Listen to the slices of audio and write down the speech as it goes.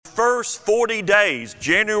first 40 days,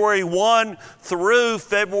 January 1 through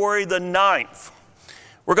February the 9th.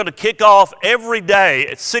 We're going to kick off every day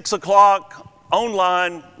at 6 o'clock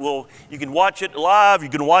online. You can watch it live, you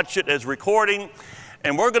can watch it as recording,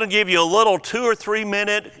 and we're going to give you a little 2 or 3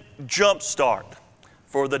 minute jump start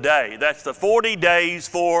for the day. That's the 40 days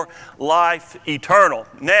for life eternal.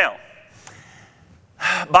 Now,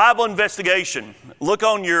 Bible investigation. Look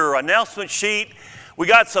on your announcement sheet. We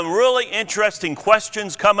got some really interesting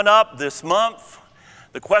questions coming up this month.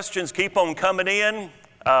 The questions keep on coming in.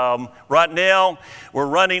 Right now, we're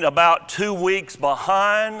running about 2 weeks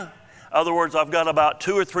behind. In other words, I've got about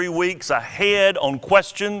 2 or 3 weeks ahead on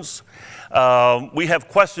questions. We have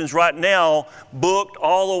questions right now booked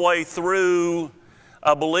all the way through,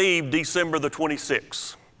 I believe, December the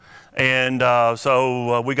 26th. And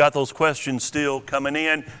so we got those questions still coming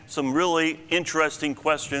in. Some really interesting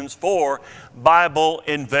questions for Bible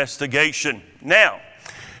investigation. Now,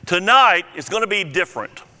 tonight is going to be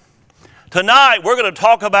different. Tonight we're going to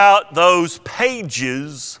talk about those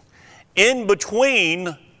pages in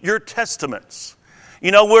between your testaments.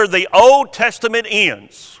 You know, where the Old Testament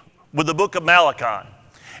ends with the book of Malachi,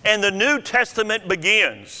 and the New Testament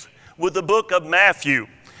begins with the book of Matthew.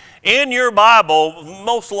 In your Bible,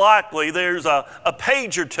 most likely there's a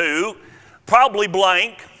page or two, probably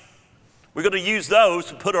blank. We're going to use those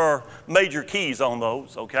to put our major keys on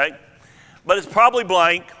those, okay? But it's probably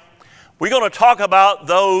blank. We're going to talk about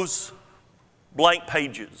those blank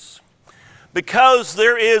pages because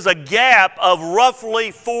there is a gap of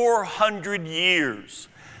roughly 400 years.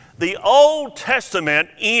 The Old Testament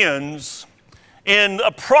ends in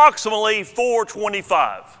approximately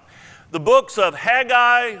 425. The books of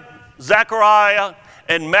Haggai, Zechariah,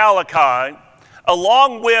 and Malachi,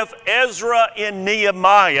 along with Ezra and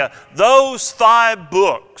Nehemiah, those 5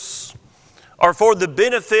 books are for the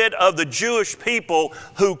benefit of the Jewish people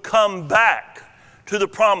who come back to the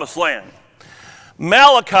Promised Land.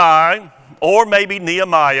 Malachi, or maybe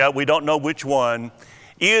Nehemiah, we don't know which one,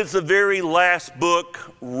 is the very last book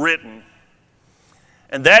written.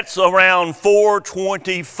 And that's around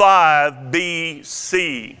 425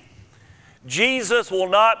 BC. Jesus will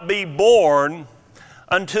not be born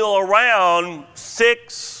until around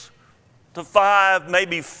 6 to 5,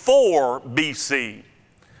 maybe 4 BC.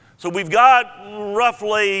 So we've got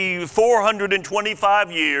roughly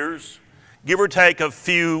 425 years, give or take a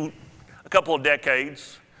couple of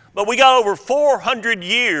decades. But we got over 400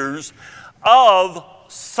 years of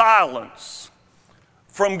silence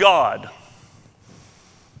from God.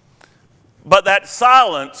 But that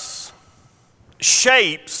silence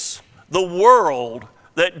shapes the world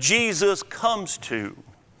that Jesus comes to.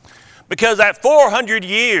 Because that 400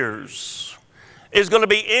 years is going to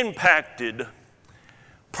be impacted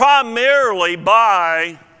primarily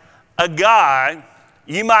by a guy,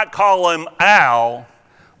 you might call him Al,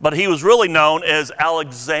 but he was really known as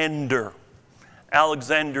Alexander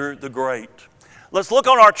the Great. Let's look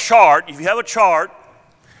on our chart. If you have a chart,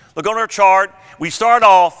 look on our chart. We start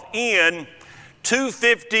off in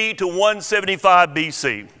 250 to 175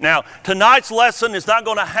 BC. Now, tonight's lesson is not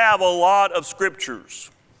going to have a lot of scriptures.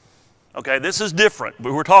 Okay, this is different.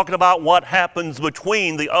 We're talking about what happens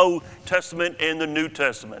between the Old Testament and the New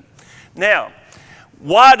Testament. Now,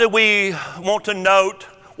 why do we want to note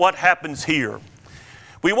what happens here?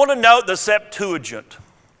 We want to note the Septuagint,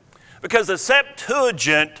 because the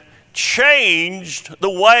Septuagint changed the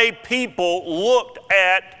way people looked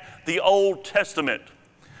at the Old Testament.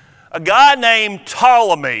 A guy named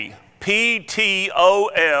Ptolemy, Ptolemy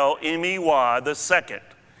II,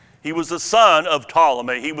 he was the son of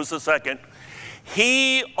Ptolemy, he was the second.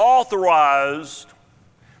 He authorized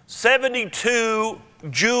 72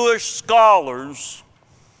 Jewish scholars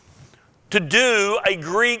to do a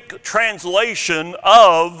Greek translation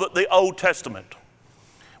of the Old Testament.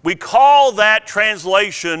 We call that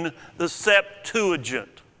translation the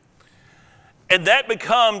Septuagint. And that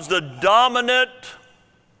becomes the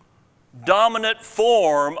dominant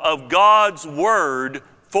form of God's Word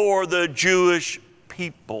for the Jewish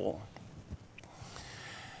people.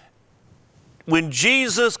 When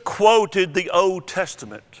Jesus quoted the Old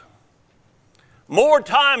Testament, more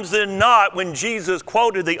times than not, when Jesus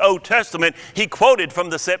quoted the Old Testament, he quoted from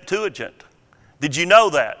the Septuagint. Did you know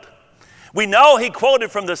that? We know he quoted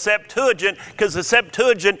from the Septuagint because the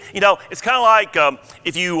Septuagint, it's kind of like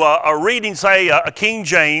if you are reading, say, a King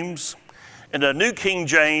James and a New King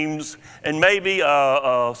James and maybe,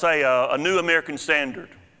 say, a New American Standard.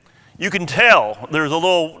 You can tell there's a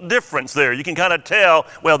little difference there. You can kind of tell,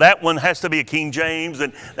 well, that one has to be a King James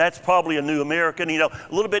and that's probably a New American, a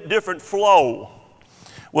little bit different flow.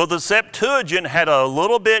 Well, the Septuagint had a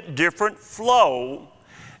little bit different flow,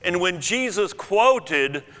 And when Jesus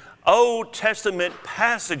quoted Old Testament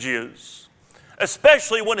passages,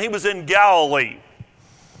 especially when he was in Galilee,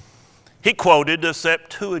 he quoted the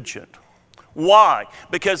Septuagint. Why?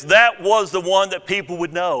 Because that was the one that people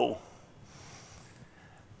would know.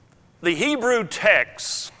 The Hebrew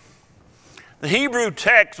text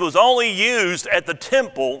was only used at the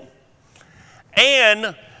temple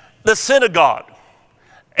and the synagogue.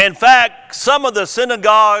 In fact, some of the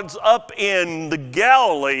synagogues up in the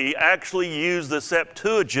Galilee actually used the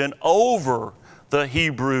Septuagint over the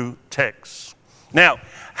Hebrew text. Now,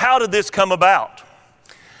 how did this come about?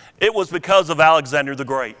 It was because of Alexander the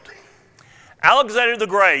Great. Alexander the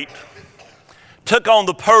Great took on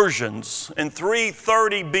the Persians in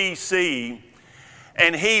 330 BC,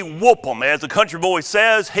 and he whooped them. As the country boy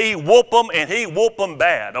says, he whooped them, and he whooped them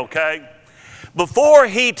bad, okay? Before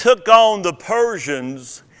he took on the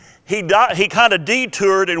Persians, he kind of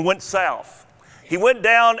detoured and went south. He went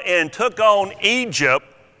down and took on Egypt,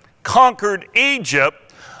 conquered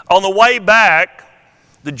Egypt. On the way back,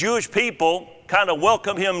 the Jewish people kind of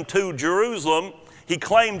welcomed him to Jerusalem. He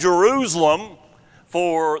claimed Jerusalem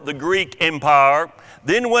for the Greek Empire,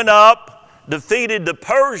 then went up, defeated the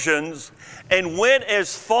Persians, and went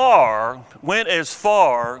as far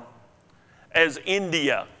as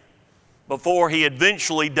India before he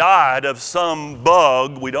eventually died of some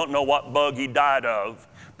bug. We don't know what bug he died of,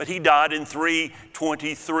 but he died in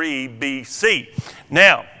 323 BC.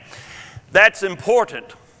 Now, that's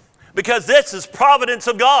important because this is providence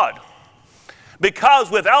of God. Because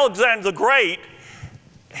with Alexander the Great,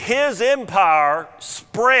 his empire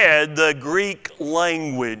spread the Greek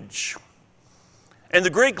language. And the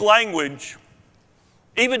Greek language,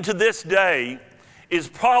 even to this day, is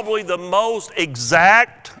probably the most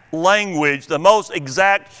exact language, the most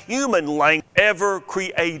exact human language ever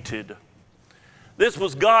created. This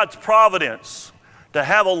was God's providence to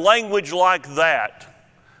have a language like that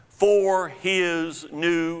for His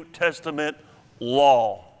New Testament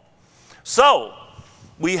law. So,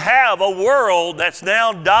 we have a world that's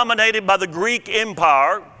now dominated by the Greek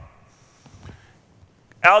Empire.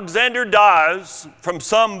 Alexander dies from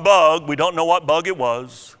some bug, we don't know what bug it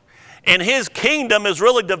was, and his kingdom is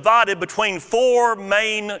really divided between four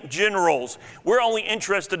main generals. We're only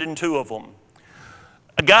interested in two of them.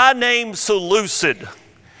 A guy named Seleucid,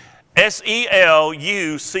 Selucid,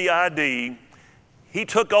 he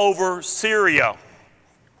took over Syria.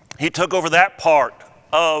 He took over that part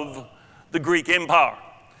of the Greek Empire.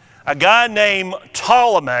 A guy named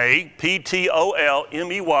Ptolemy,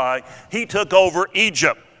 Ptolemy, he took over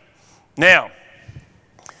Egypt. Now,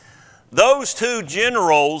 those two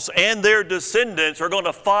generals and their descendants are going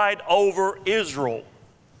to fight over Israel.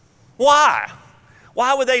 Why?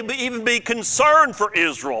 Why would they even be concerned for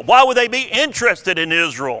Israel? Why would they be interested in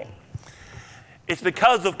Israel? It's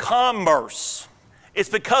because of commerce. It's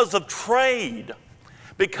because of trade.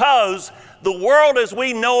 Because the world as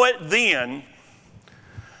we know it then,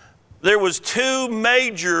 there was two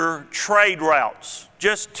major trade routes,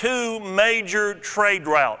 just two major trade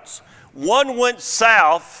routes. One went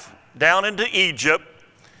south down into Egypt,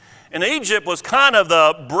 and Egypt was kind of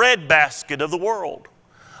the breadbasket of the world.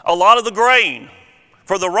 A lot of the grain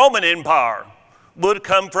for the Roman Empire would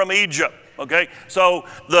come from Egypt, okay? So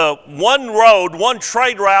the one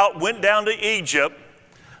trade route went down to Egypt.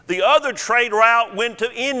 The other trade route went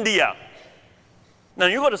to India. Now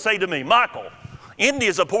you're going to say to me, Michael, India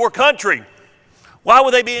is a poor country. Why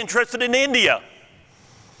would they be interested in India?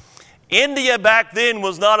 India back then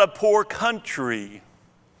was not a poor country.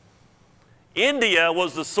 India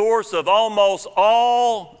was the source of almost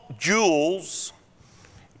all jewels.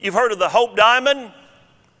 You've heard of the Hope Diamond?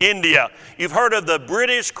 India. You've heard of the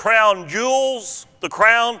British crown jewels, the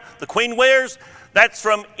crown the Queen wears? That's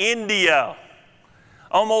from India.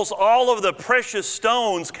 Almost all of the precious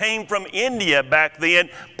stones came from India back then,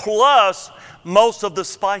 plus most of the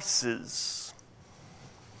spices.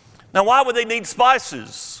 Now, why would they need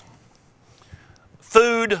spices?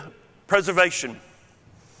 Food preservation.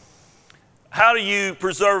 How do you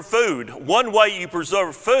preserve food? One way you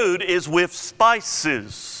preserve food is with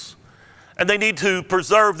spices. And they need to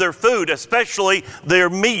preserve their food, especially their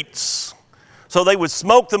meats. So they would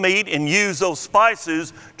smoke the meat and use those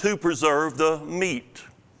spices to preserve the meat.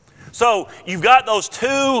 So you've got those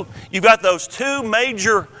two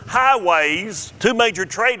major highways, two major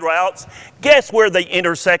trade routes. Guess where they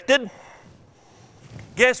intersected?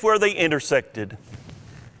 Guess where they intersected?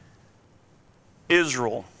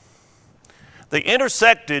 Israel. They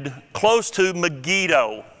intersected close to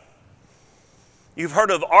Megiddo. You've heard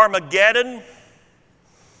of Armageddon?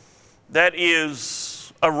 That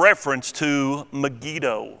is a reference to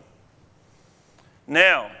Megiddo.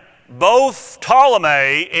 Now, both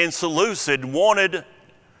Ptolemy and Seleucid wanted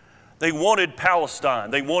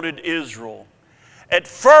Palestine. They wanted Israel. At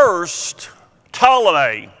first,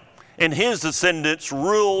 Ptolemy and his descendants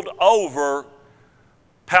ruled over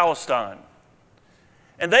Palestine.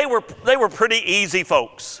 And they were pretty easy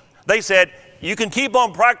folks. They said, you can keep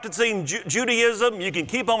on practicing Judaism, you can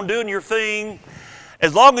keep on doing your thing.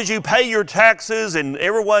 As long as you pay your taxes and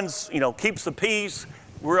everyone's, keeps the peace,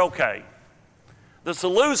 we're okay. The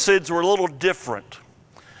Seleucids were a little different.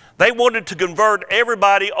 They wanted to convert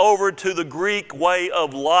everybody over to the Greek way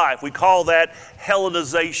of life. We call that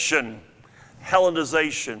Hellenization.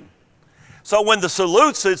 Hellenization. So when the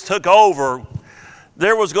Seleucids took over,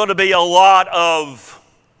 there was going to be a lot of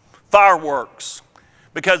fireworks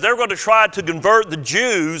because they were going to try to convert the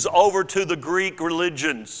Jews over to the Greek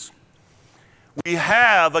religions. We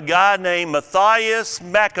have a guy named Matthias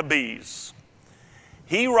Maccabees.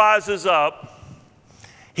 He rises up.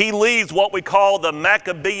 He leads what we call the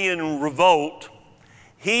Maccabean revolt.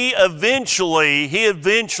 He eventually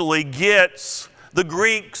gets the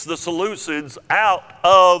Greeks, the Seleucids, out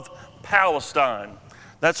of Palestine.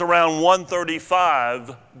 That's around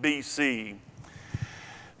 135 BC.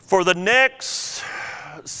 For the next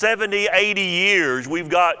 70, 80 years, we've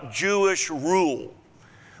got Jewish rule.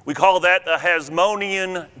 We call that the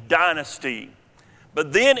Hasmonean dynasty.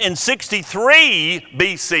 But then in 63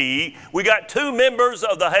 BC, we got two members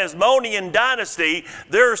of the Hasmonean dynasty.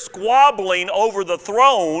 They're squabbling over the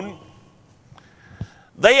throne.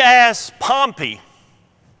 They asked Pompey,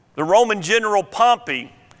 the Roman general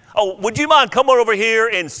Pompey, would you mind coming over here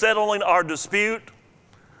and settling our dispute?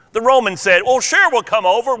 The Romans said, well, sure, we'll come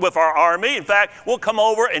over with our army. In fact, we'll come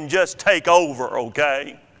over and just take over,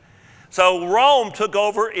 okay? So Rome took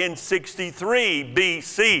over in 63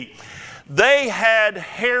 BC. They had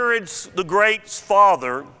Herod the Great's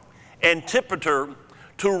father, Antipater,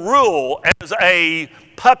 to rule as a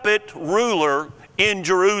puppet ruler in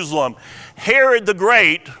Jerusalem. Herod the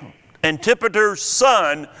Great, Antipater's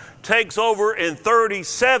son, takes over in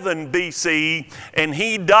 37 BC, and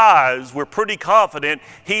he dies, we're pretty confident,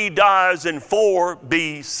 he dies in 4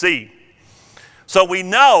 BC. So we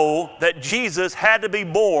know that Jesus had to be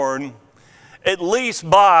born at least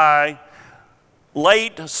by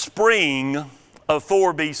late spring of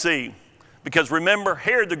 4 BC. Because remember,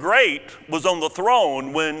 Herod the Great was on the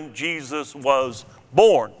throne when Jesus was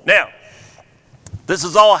born. Now, this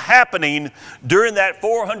is all happening during that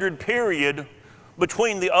 400 period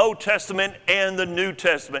between the Old Testament and the New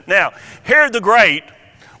Testament. Now, Herod the Great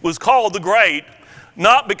was called the Great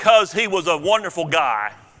not because he was a wonderful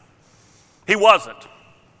guy. He wasn't.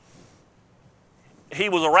 He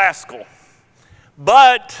was a rascal.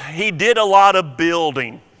 But he did a lot of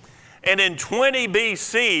building. And in 20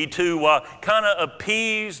 BC, to kind of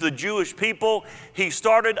appease the Jewish people, he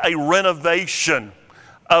started a renovation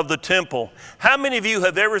of the temple. How many of you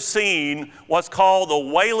have ever seen what's called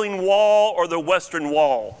the Wailing Wall or the Western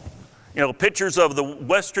Wall? Pictures of the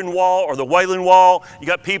Western Wall or the Wailing Wall. You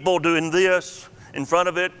got people doing this in front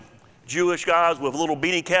of it, Jewish guys with little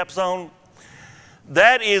beanie caps on.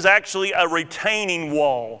 That is actually a retaining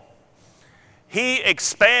wall. He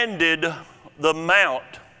expanded the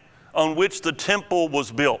mount on which the temple was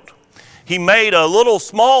built. He made a little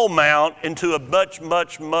small mount into a much,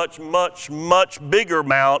 much, much, much, much bigger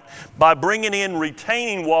mount by bringing in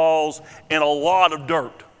retaining walls and a lot of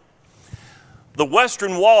dirt. The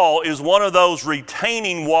Western Wall is one of those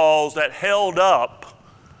retaining walls that held up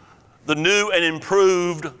the new and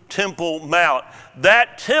improved Temple Mount.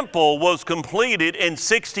 That temple was completed in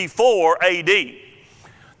 64 AD.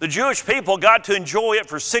 The Jewish people got to enjoy it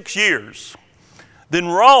for 6 years. Then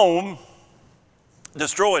Rome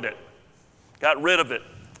destroyed it, got rid of it.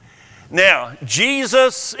 Now,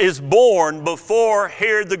 Jesus is born before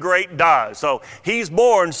Herod the Great dies. So he's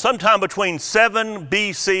born sometime between 7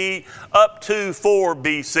 BC up to 4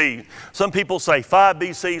 BC. Some people say 5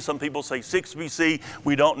 BC, some people say 6 BC.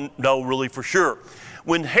 We don't know really for sure.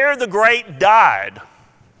 When Herod the Great died,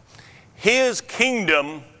 his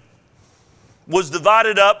kingdom was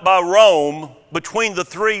divided up by Rome between the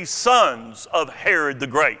 3 sons of Herod the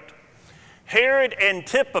Great. Herod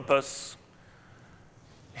Antipas,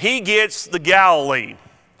 he gets the Galilee.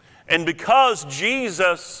 And because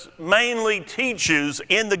Jesus mainly teaches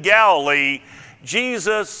in the Galilee,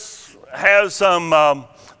 Jesus has some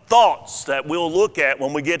thoughts that we'll look at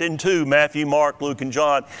when we get into Matthew, Mark, Luke, and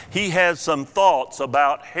John. He has some thoughts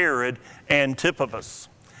about Herod Antipas.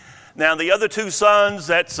 Now, the other 2 sons,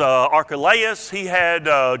 that's Archelaus. He had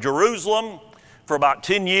Jerusalem for about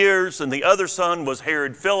 10 years, and the other son was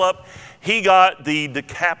Herod Philip. He got the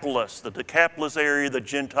Decapolis area, the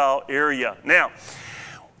Gentile area. Now,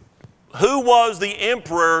 who was the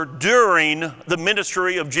emperor during the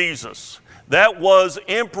ministry of Jesus? That was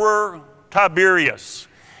Emperor Tiberius.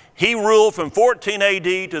 He ruled from 14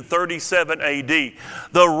 AD to 37 AD.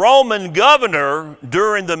 The Roman governor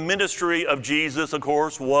during the ministry of Jesus, of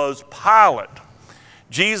course, was Pilate.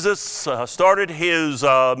 Jesus started his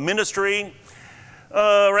ministry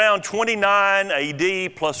around 29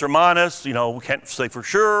 AD, plus or minus. We can't say for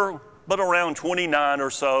sure, but around 29 or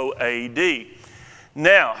so AD.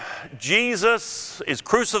 Now, Jesus is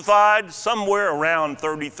crucified somewhere around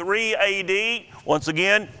 33 AD. Once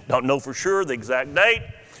again, don't know for sure the exact date,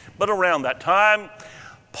 but around that time.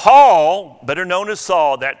 Paul, better known as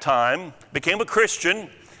Saul at that time, became a Christian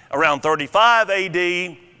around 35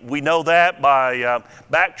 AD. We know that by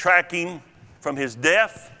backtracking from his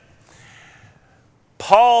death.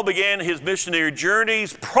 Paul began his missionary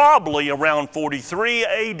journeys probably around 43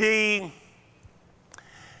 AD.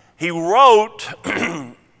 He wrote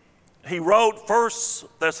 1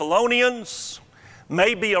 Thessalonians,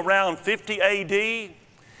 maybe around 50 AD.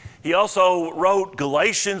 He also wrote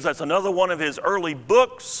Galatians. That's another one of his early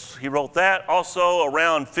books. He wrote that also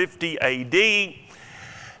around 50 AD.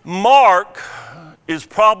 Mark is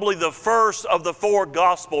probably the first of the four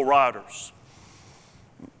gospel writers.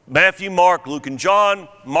 Matthew, Mark, Luke, and John.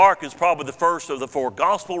 Mark is probably the first of the four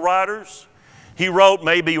gospel writers. He wrote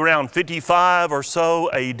maybe around 55 or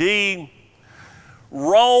so AD.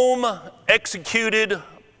 Rome executed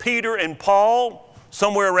Peter and Paul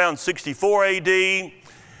somewhere around 64 AD.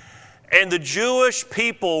 And the Jewish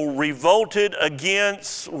people revolted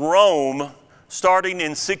against Rome starting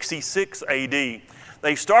in 66 AD.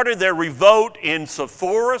 They started their revolt in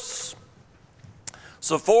Sepphoris.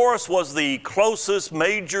 Sepphoris was the closest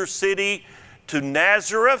major city to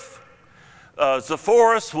Nazareth.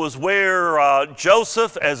 Sepphoris was where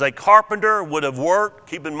Joseph, as a carpenter, would have worked.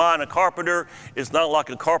 Keep in mind, a carpenter is not like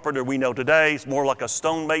a carpenter we know today. It's more like a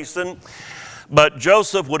stonemason. But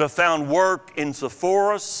Joseph would have found work in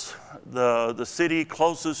Sepphoris, the city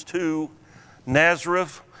closest to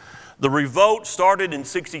Nazareth. The revolt started in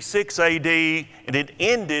 66 AD, and it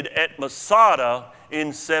ended at Masada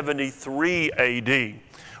in 73 AD.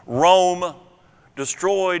 Rome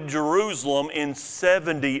destroyed Jerusalem in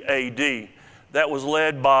 70 AD. That was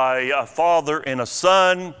led by a father and a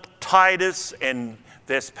son, Titus and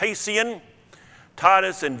Vespasian.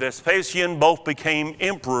 Titus and Vespasian both became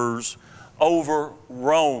emperors over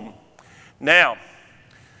Rome. Now,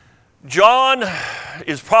 John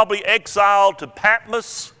is probably exiled to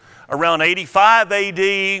Patmos around 85 AD,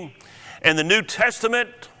 and the New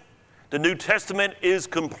Testament is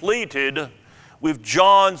completed with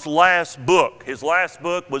John's last book. His last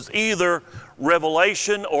book was either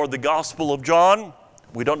Revelation or the Gospel of John.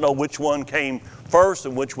 We don't know which one came first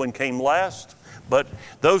and which one came last, but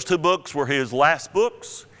those two books were his last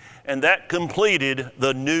books, and that completed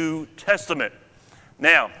the New Testament.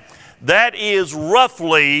 Now, that is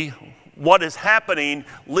roughly what is happening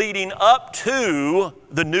leading up to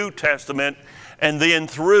the New Testament and then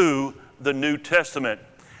through the New Testament.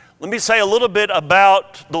 Let me say a little bit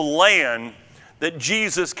about the land that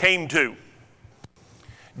Jesus came to.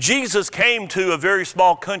 Jesus came to a very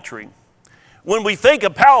small country. When we think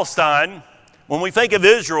of Palestine, when we think of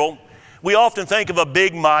Israel, we often think of a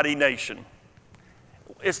big, mighty nation.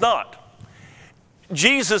 It's not.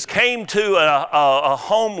 Jesus came to a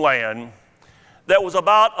homeland that was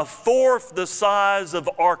about a fourth the size of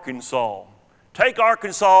Arkansas. Take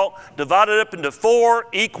Arkansas, divide it up into 4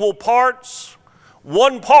 equal parts.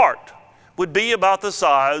 One part would be about the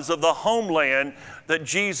size of the homeland that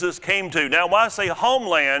Jesus came to. Now, when I say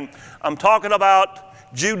homeland, I'm talking about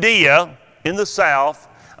Judea in the south.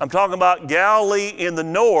 I'm talking about Galilee in the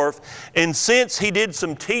north. And since he did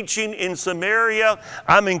some teaching in Samaria,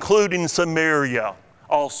 I'm including Samaria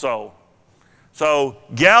also. So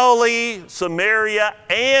Galilee, Samaria,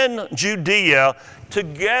 and Judea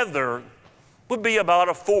together would be about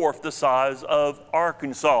a fourth the size of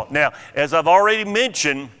Arkansas. Now, as I've already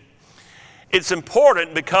mentioned, it's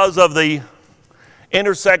important because of the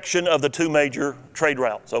intersection of the two major trade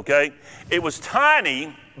routes, okay? It was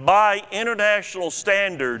tiny by international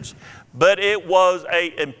standards, but it was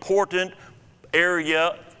an important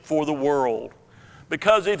area for the world.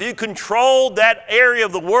 Because if you control that area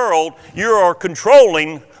of the world, you are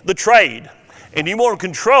controlling the trade. And you want to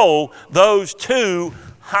control those two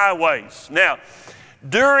highways. Now,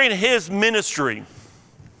 during his ministry,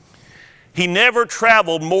 he never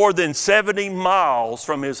traveled more than 70 miles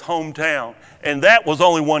from his hometown. And that was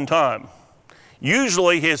only one time.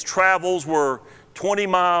 Usually his travels were 20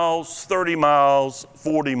 miles, 30 miles,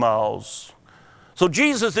 40 miles. So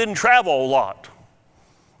Jesus didn't travel a lot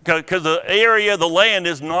because the area, the land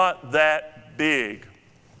is not that big.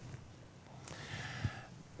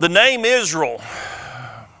 The name Israel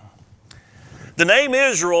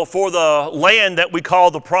for the land that we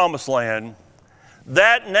call the Promised Land,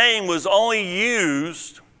 that name was only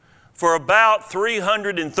used for about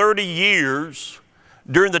 330 years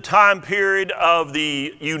during the time period of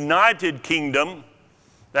the United Kingdom,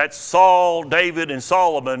 that's Saul, David, and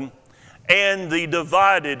Solomon, and the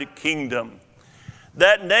divided kingdom.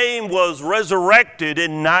 That name was resurrected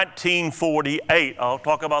in 1948. I'll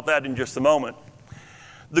talk about that in just a moment.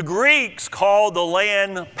 The Greeks called the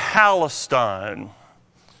land Palestine.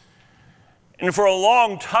 And for a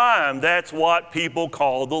long time, that's what people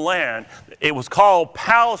called the land. It was called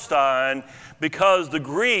Palestine because the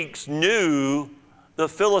Greeks knew the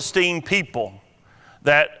Philistine people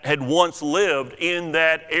that had once lived in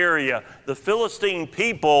that area. The Philistine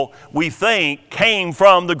people, we think, came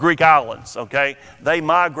from the Greek islands, okay? They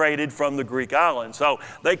migrated from the Greek islands. So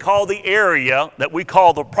they called the area that we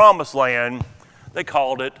call the Promised Land, they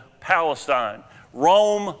called it Palestine.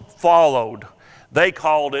 Rome followed. They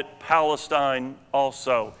called it Palestine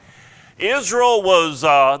also. Israel was,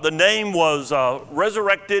 the name was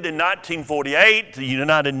resurrected in 1948. The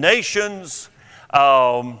United Nations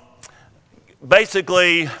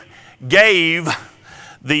basically gave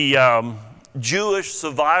the Jewish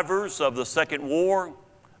survivors of the Second War,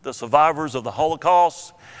 the survivors of the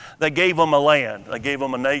Holocaust, they gave them a land, they gave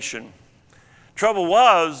them a nation. Trouble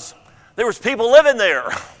was, there was people living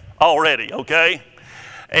there already, okay?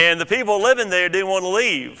 And the people living there didn't want to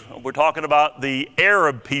leave. We're talking about the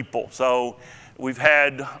Arab people. So we've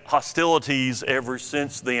had hostilities ever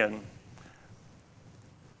since then.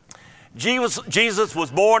 Jesus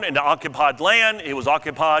was born in the occupied land. It was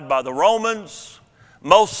occupied by the Romans.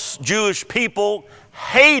 Most Jewish people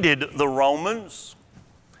hated the Romans,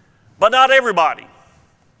 but not everybody.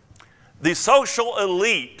 The social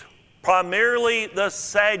elite, primarily the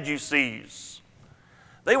Sadducees,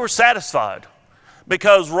 they were satisfied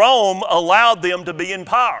because Rome allowed them to be in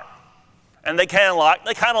power. And they kind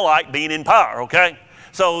of like being in power, okay?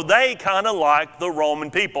 So they kind of liked the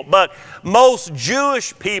Roman people. But most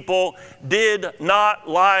Jewish people did not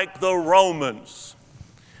like the Romans.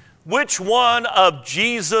 Which one of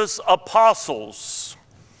Jesus' apostles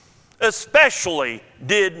especially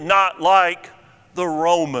did not like the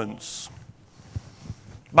Romans?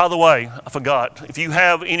 By the way, I forgot. If you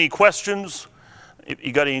have any questions, if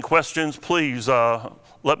you got any questions, please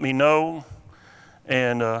let me know.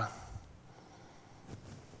 And I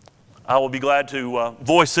will be glad to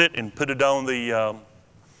voice it and put it on the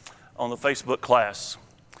Facebook class.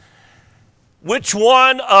 Which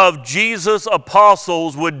one of Jesus'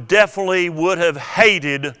 apostles would have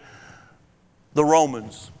hated the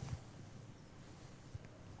Romans?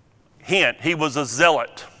 Hint, he was a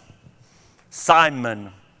zealot.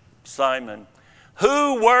 Simon.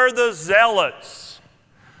 Who were the zealots?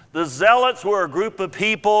 The zealots were a group of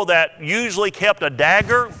people that usually kept a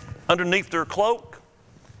dagger underneath their cloak.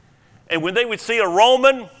 And when they would see a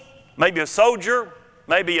Roman, maybe a soldier,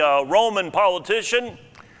 maybe a Roman politician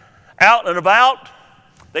out and about,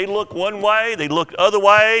 they'd look one way, they'd look the other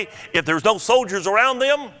way. If there's no soldiers around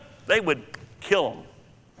them, they would kill them.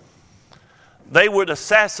 They would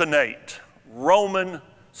assassinate Roman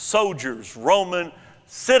soldiers, Roman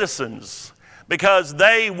citizens, because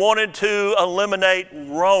they wanted to eliminate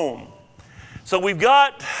Rome. So we've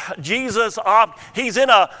got Jesus, he's in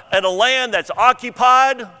a land that's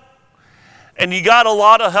occupied, and you got a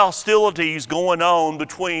lot of hostilities going on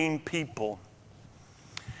between people.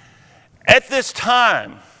 At this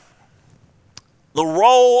time, the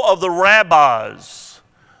role of the rabbis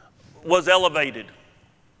was elevated.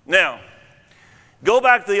 Now, go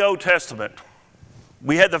back to the Old Testament.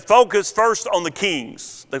 We had the focus first on the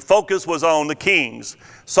kings. The focus was on the kings.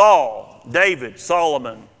 Saul, David,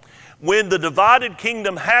 Solomon. When the divided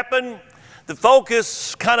kingdom happened, the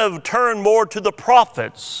focus kind of turned more to the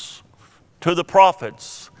prophets.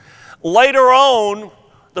 Later on,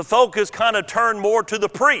 the focus kind of turned more to the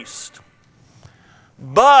priest.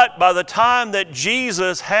 But by the time that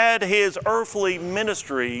Jesus had his earthly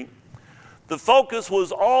ministry, the focus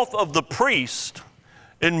was off of the priest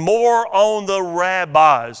and more on the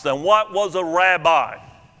rabbis. Then what was a rabbi?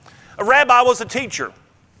 A rabbi was a teacher,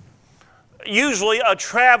 usually a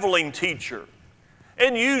traveling teacher.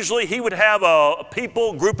 And usually he would have a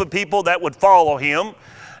group of people that would follow him,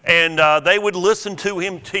 and they would listen to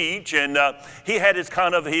him teach, and he had his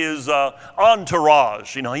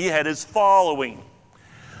entourage, he had his following.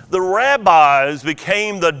 the rabbis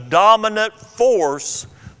became the dominant force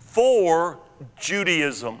for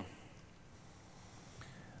Judaism.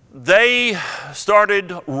 They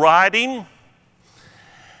started writing,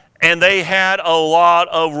 and they had a lot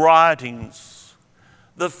of writings.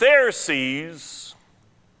 The Pharisees,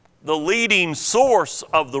 the leading source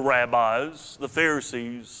of the rabbis, the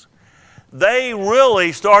Pharisees, they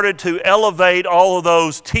really started to elevate all of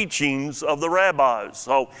those teachings of the rabbis.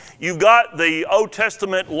 So you've got the Old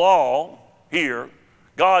Testament law here,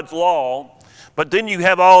 God's law, but then you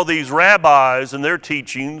have all these rabbis and their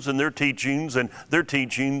teachings and their teachings and their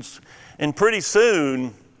teachings, and pretty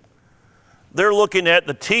soon they're looking at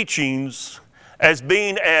the teachings as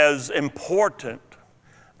being as important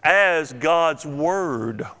as God's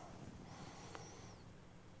Word.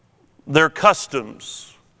 Their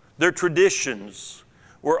customs, their traditions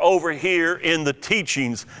were over here in the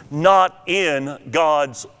teachings, not in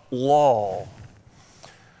God's law.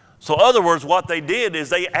 So in other words, what they did is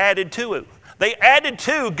they added to it. They added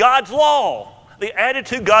to God's law. They added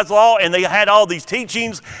to God's law, and they had all these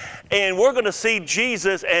teachings, and we're going to see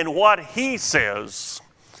Jesus and what He says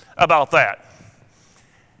about that.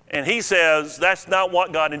 And He says that's not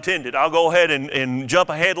what God intended. I'll go ahead and jump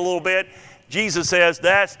ahead a little bit. Jesus says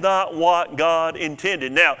that's not what God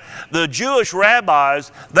intended. Now, the Jewish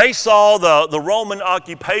rabbis, they saw the Roman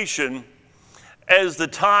occupation as the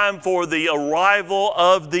time for the arrival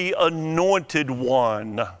of the Anointed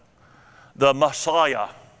One, the Messiah,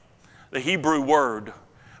 the Hebrew word,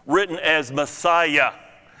 written as Messiah.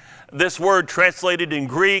 This word translated in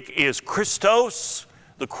Greek is Christos,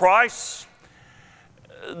 the Christ.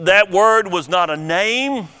 That word was not a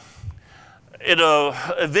name. It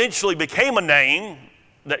eventually became a name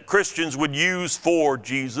that Christians would use for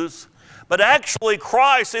Jesus, but actually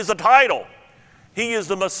Christ is a title. He is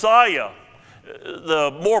the Messiah.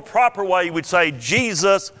 The more proper way you would say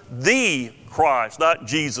Jesus the Christ, not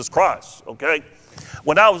Jesus Christ, okay?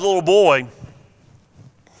 When I was a little boy,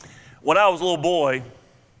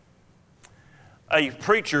 a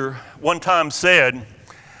preacher one time said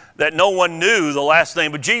that no one knew the last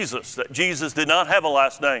name of Jesus, that Jesus did not have a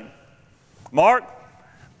last name. Mark,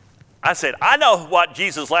 I said, I know what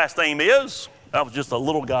Jesus' last name is. I was just a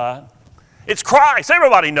little guy. It's Christ.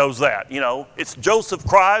 Everybody knows that, you know. It's Joseph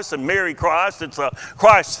Christ and Mary Christ. It's a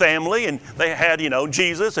Christ family, and they had,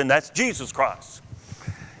 Jesus, and that's Jesus Christ.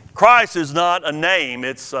 Christ is not a name.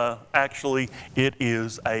 It's actually, it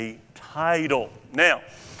is a title. Now,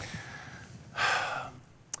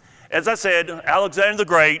 as I said, Alexander the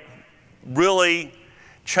Great really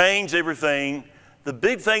changed everything. The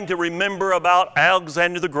big thing to remember about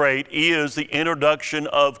Alexander the Great is the introduction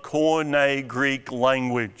of Koine Greek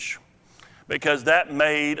language, because that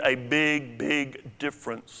made a big, big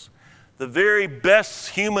difference. The very best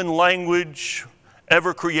human language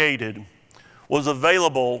ever created was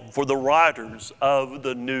available for the writers of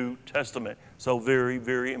the New Testament. So very,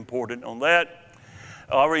 very important on that.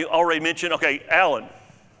 I already mentioned, okay, Alan.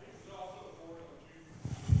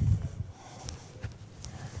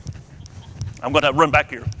 I'm going to run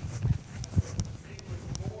back here. He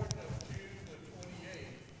was born of June the 28th,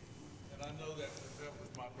 and I know that because that was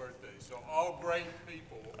my birthday. So all great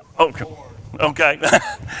people are born. Okay.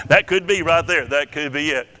 That could be right there. That could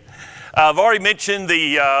be it. I've already mentioned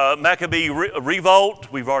the Maccabee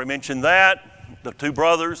revolt. We've already mentioned that. The two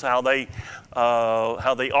brothers, how they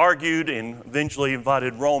argued and eventually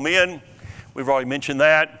invited Rome in. We've already mentioned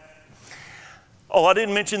that. Oh, I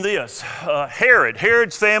didn't mention this.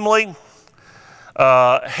 Herod's family.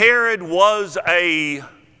 Herod was a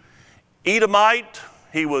Edomite.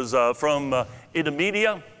 He was from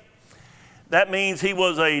Edomedia. That means he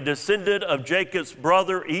was a descendant of Jacob's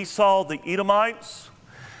brother Esau, the Edomites.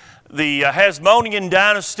 The Hasmonean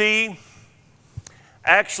dynasty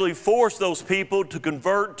actually forced those people to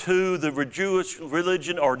convert to the Jewish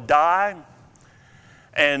religion or die.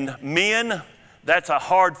 And men, that's a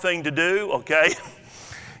hard thing to do, okay?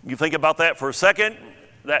 You think about that for a second.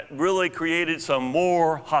 That really created some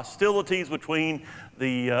more hostilities between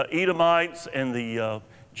the Edomites and the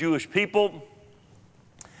Jewish people.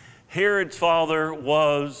 Herod's father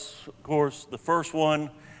was, of course, the first one,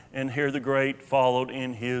 and Herod the Great followed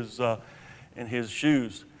in his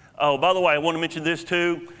shoes. Oh, by the way, I want to mention this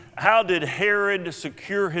too. How did Herod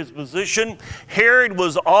secure his position? Herod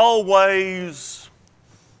was always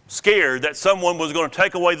scared that someone was going to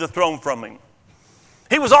take away the throne from him.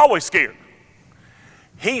 He was always scared.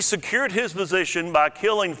 He secured his position by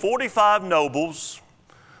killing 45 nobles,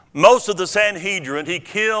 most of the Sanhedrin. He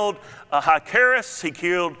killed Hyrcanus, he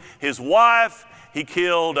killed his wife, He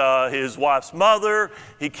killed his wife's mother.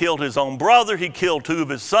 He killed his own brother. He killed 2 of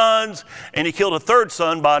his sons. And he killed a 3rd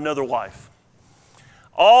son by another wife.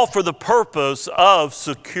 All for the purpose of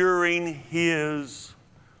securing his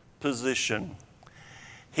position.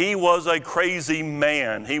 He was a crazy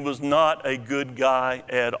man. He was not a good guy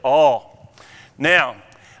at all. Now,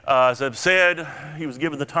 as I've said, he was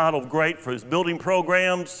given the title of great for his building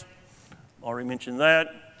programs. Already mentioned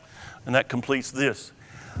that. And that completes this.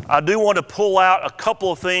 I do want to pull out a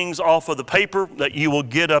couple of things off of the paper that you will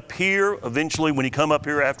get up here eventually when you come up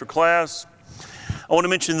here after class. I want to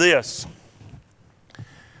mention this.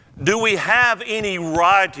 Do we have any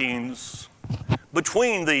writings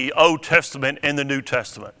between the Old Testament and the New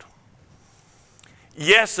Testament?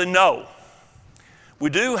 Yes and no. We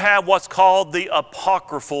do have what's called the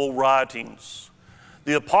apocryphal writings.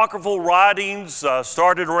 The apocryphal writings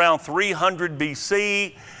started around 300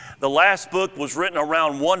 BC. The last book was written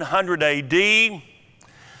around 100 AD.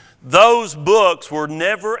 Those books were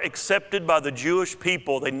never accepted by the Jewish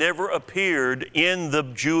people. They never appeared in the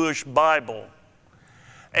Jewish Bible.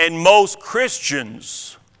 And most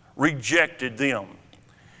Christians rejected them.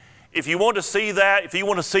 If you want to see that, if you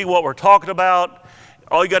want to see what we're talking about,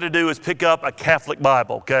 all you got to do is pick up a Catholic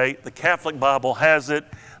Bible, okay? The Catholic Bible has it,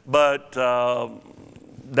 but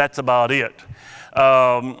that's about it.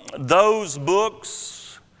 Those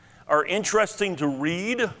books are interesting to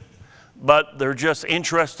read, but they're just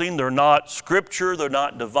interesting. They're not scripture. They're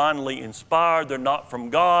not divinely inspired. They're not from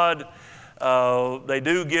God. They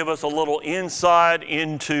do give us a little insight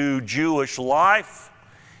into Jewish life.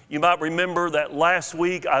 You might remember that last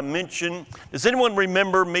week I mentioned, does anyone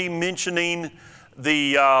remember me mentioning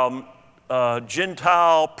the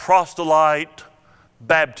Gentile proselyte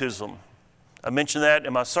baptism? I mentioned that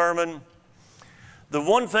in my sermon. The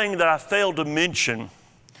one thing that I failed to mention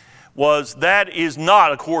was that is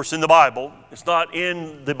not, of course, in the Bible. It's not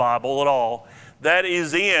in the Bible at all. That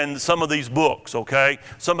is in some of these books, okay?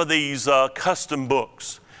 Some of these custom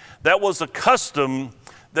books. That was a custom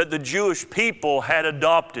that the Jewish people had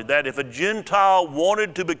adopted, that if a Gentile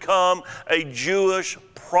wanted to become a Jewish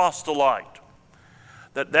proselyte,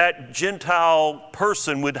 that Gentile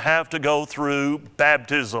person would have to go through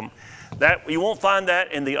baptism. That you won't find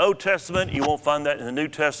that in the Old Testament. You won't find that in the New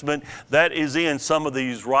Testament. That is in some of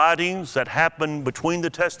these writings that happen between the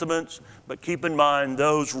Testaments. But keep in mind,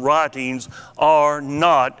 those writings are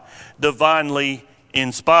not divinely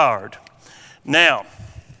inspired. Now,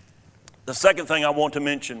 the second thing I want to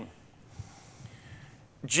mention,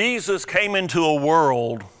 Jesus came into a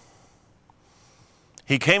world,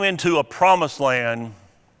 he came into a promised land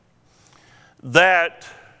that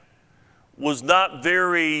was not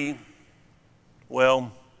very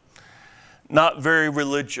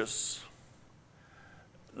religious.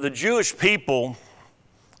 The Jewish people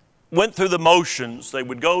went through the motions. They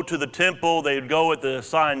would go to the temple, they would go at the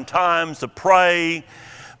assigned times to pray,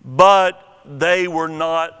 but they were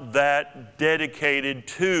not that dedicated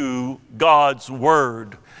to God's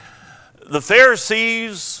word. The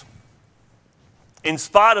Pharisees, in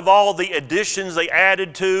spite of all the additions they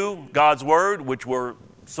added to God's word, which were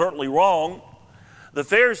certainly wrong, the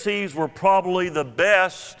Pharisees were probably the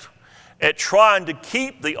best at trying to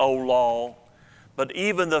keep the old law, but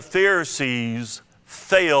even the Pharisees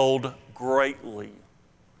failed greatly.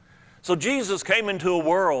 So Jesus came into a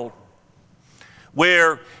world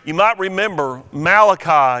where you might remember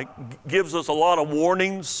Malachi gives us a lot of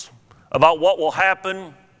warnings about what will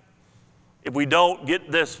happen if we don't get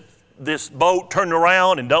this boat turned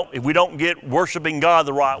around and if we don't get worshiping God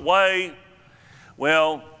the right way.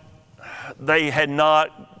 Well, they had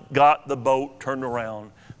not got the boat turned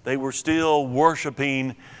around. They were still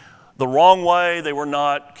worshiping the wrong way. They were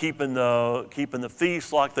not keeping the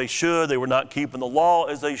feast like they should. They were not keeping the law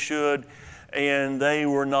as they should. And they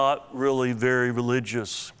were not really very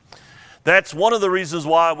religious. That's one of the reasons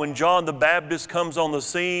why when John the Baptist comes on the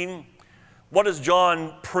scene, what does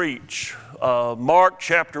John preach? Mark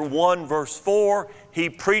chapter 1 verse 4, he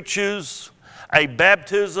preaches a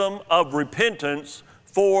baptism of repentance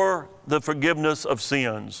for the forgiveness of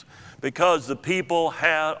sins, because the people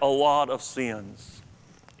had a lot of sins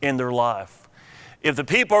in their life. If the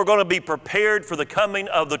people are going to be prepared for the coming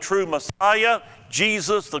of the true Messiah,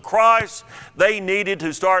 Jesus the Christ, they needed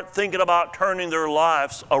to start thinking about turning their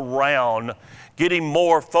lives around, getting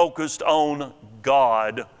more focused on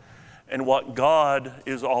God and what God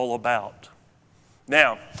is all about.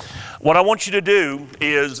 Now, what I want you to do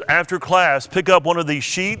is, after class, pick up one of these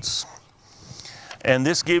sheets, and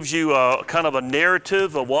this gives you a kind of a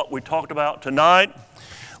narrative of what we talked about tonight.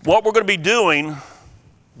 What we're going to be doing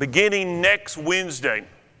beginning next Wednesday,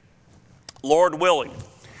 Lord willing,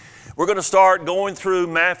 we're We're going to start going through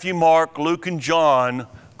Matthew, Mark, Luke, and John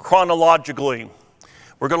chronologically.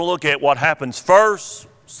 We're going to look at what happens first,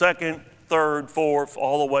 second, third, fourth,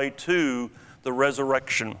 all the way to the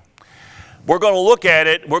resurrection. We're going to look at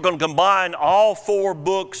it. We're going to combine all four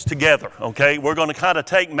books together, okay? We're going to kind of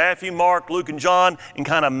take Matthew, Mark, Luke, and John and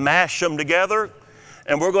kind of mash them together.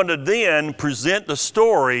 And we're going to then present the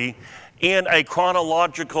story in a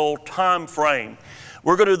chronological time frame.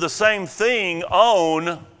 We're going to do the same thing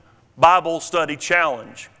on Bible Study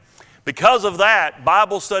Challenge. Because of that,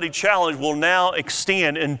 Bible Study Challenge will now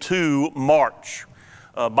extend into March.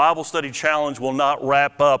 Bible Study Challenge will not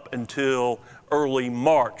wrap up until early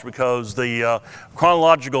March because the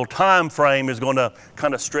chronological time frame is going to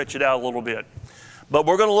kind of stretch it out a little bit. But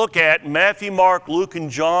we're going to look at Matthew, Mark, Luke, and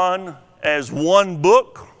John as one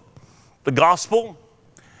book, the gospel.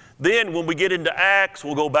 Then when we get into Acts,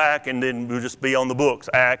 we'll go back and then we'll just be on the books,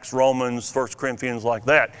 Acts, Romans, 1 Corinthians, like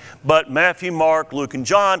that. But Matthew, Mark, Luke, and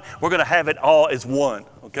John, we're going to have it all as one,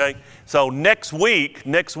 okay? So next week,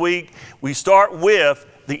 we start with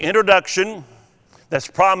the introduction. That's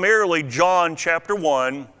primarily John chapter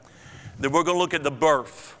 1. Then we're going to look at the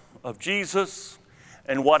birth of Jesus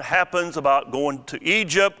and what happens about going to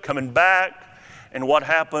Egypt, coming back, and what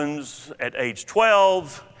happens at age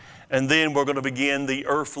 12. And then we're going to begin the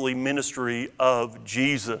earthly ministry of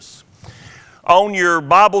Jesus. On your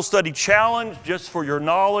Bible Study Challenge, just for your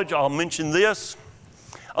knowledge, I'll mention this.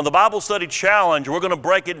 On the Bible Study Challenge, we're going to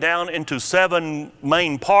break it down into 7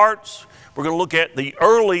 main parts. We're going to look at the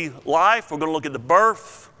early life. We're going to look at the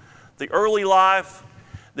birth, the early life.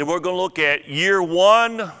 Then we're going to look at year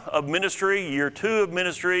 1 of ministry, year 2 of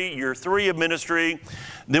ministry, year 3 of ministry.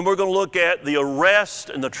 Then we're going to look at the arrest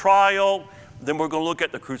and the trial. Then we're going to look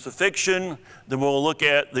at the crucifixion. Then we'll look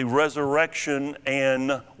at the resurrection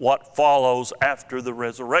and what follows after the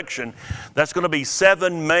resurrection. That's going to be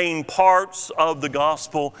 7 main parts of the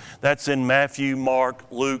gospel. That's in Matthew, Mark,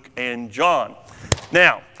 Luke, and John.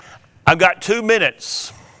 Now, I've got 2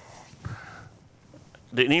 minutes.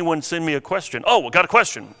 Did anyone send me a question? Oh, I got a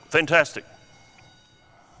question. Fantastic.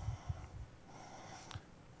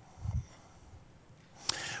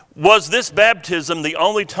 Was this baptism the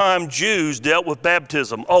only time Jews dealt with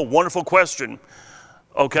baptism? Oh, wonderful question.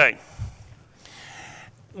 Okay.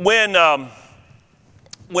 When John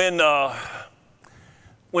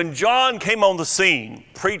came on the scene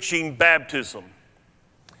preaching baptism,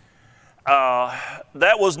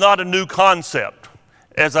 that was not a new concept.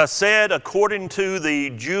 As I said, according to the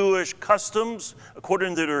Jewish customs,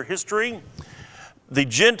 according to their history, the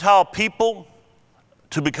Gentile people,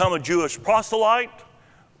 to become a Jewish proselyte,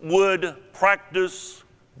 would practice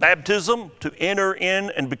baptism to enter in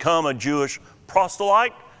and become a Jewish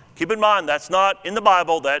proselyte. Keep in mind, that's not in the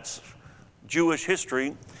Bible, that's Jewish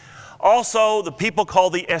history. Also, the people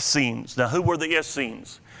called the Essenes. Now, who were the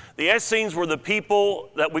Essenes? The Essenes were the people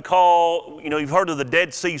that we call, you've heard of the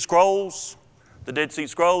Dead Sea Scrolls. The Dead Sea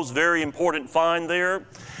Scrolls, very important find there.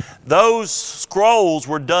 Those scrolls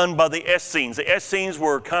were done by the Essenes. The Essenes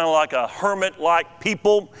were kind of like a hermit-like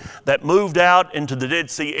people that moved out into the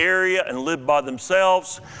Dead Sea area and lived by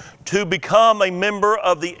themselves. To become a member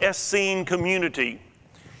of the Essene community,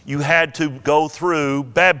 you had to go through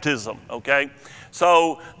baptism, okay?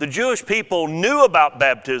 So the Jewish people knew about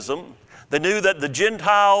baptism. They knew that the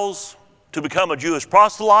Gentiles, to become a Jewish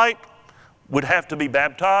proselyte, would have to be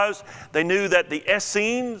baptized. They knew that the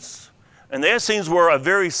Essenes, and the Essenes were a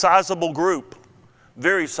very sizable group.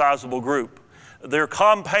 Their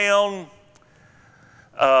compound,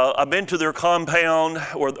 I've been to their compound,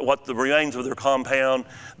 or what the remains of their compound.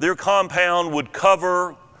 Their compound would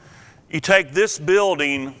cover, you take this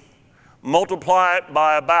building, multiply it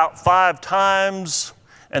by about 5 times,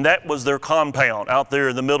 and that was their compound out there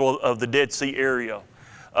in the middle of the Dead Sea area.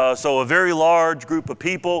 So a very large group of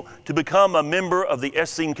people. To become a member of the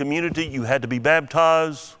Essene community, you had to be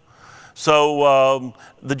baptized. So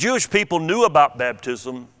the Jewish people knew about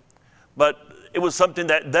baptism, but it was something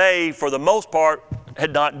that they, for the most part,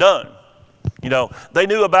 had not done. They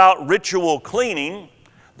knew about ritual cleaning,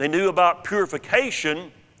 they knew about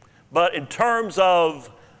purification, but in terms of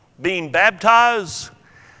being baptized,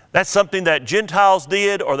 that's something that Gentiles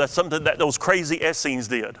did, or that's something that those crazy Essenes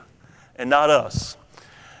did, and not us.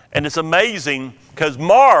 And it's amazing because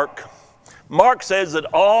Mark says that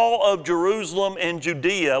all of Jerusalem and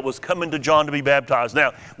Judea was coming to John to be baptized.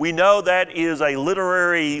 Now, we know that is a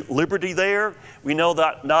literary liberty there. We know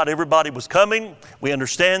that not everybody was coming. We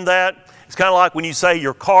understand that. It's kind of like when you say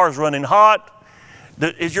your car's running hot.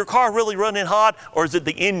 Is your car really running hot, or is it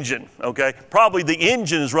the engine? Okay, probably the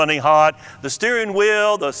engine is running hot. The steering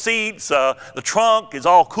wheel, the seats, the trunk is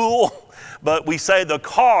all cool, but we say the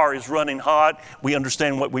car is running hot. We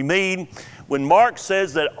understand what we mean. When Mark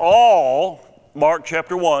says that Mark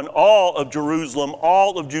chapter 1, all of Jerusalem,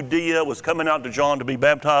 all of Judea was coming out to John to be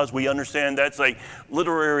baptized, we understand that's a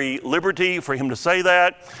literary liberty for him to say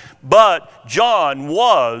that. But John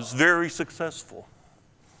was very successful.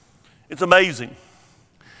 It's amazing.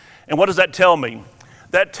 And what does that tell me?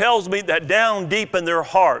 That tells me that down deep in their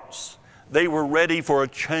hearts, they were ready for a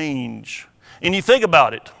change. And you think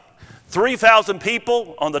about it, 3,000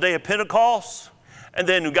 people on the day of Pentecost, and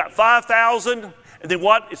then we got 5,000, and then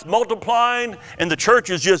what? It's multiplying, and the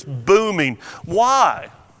church is just booming.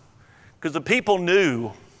 Why? Because the people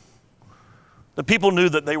knew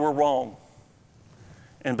that they were wrong.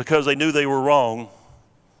 And because they knew they were wrong.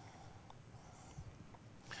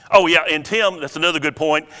 Oh yeah, and Tim, that's another good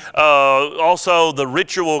point. Also the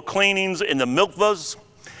ritual cleanings in the mikvahs.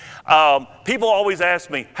 People always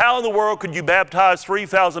ask me, how in the world could you baptize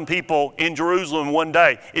 3,000 people in Jerusalem in one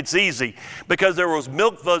day? It's easy, because there was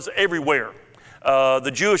mikvahs everywhere.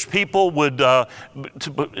 The Jewish people would,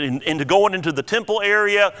 into going into the temple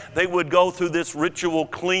area, they would go through this ritual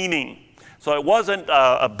cleaning. So it wasn't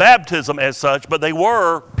a baptism as such, but they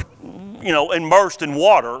were, immersed in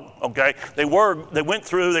water, okay? They went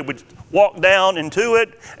through, they would walk down into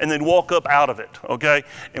it and then walk up out of it, okay?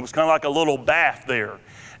 It was kind of like a little bath there.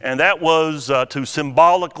 And that was to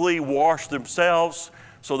symbolically wash themselves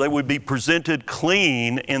so they would be presented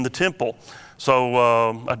clean in the temple. So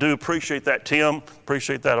I do appreciate that, Tim.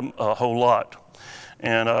 Appreciate that a whole lot.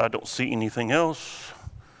 And I don't see anything else.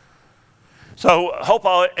 So I hope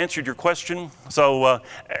I answered your question. So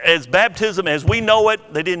as baptism, as we know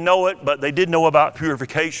it, they didn't know it, but they did know about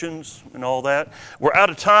purifications and all that. We're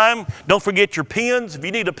out of time. Don't forget your pens. If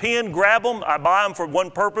you need a pen, grab them. I buy them for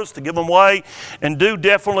one purpose, to give them away. And do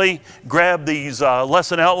definitely grab these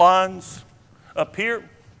lesson outlines up here.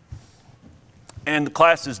 And the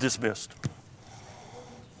class is dismissed.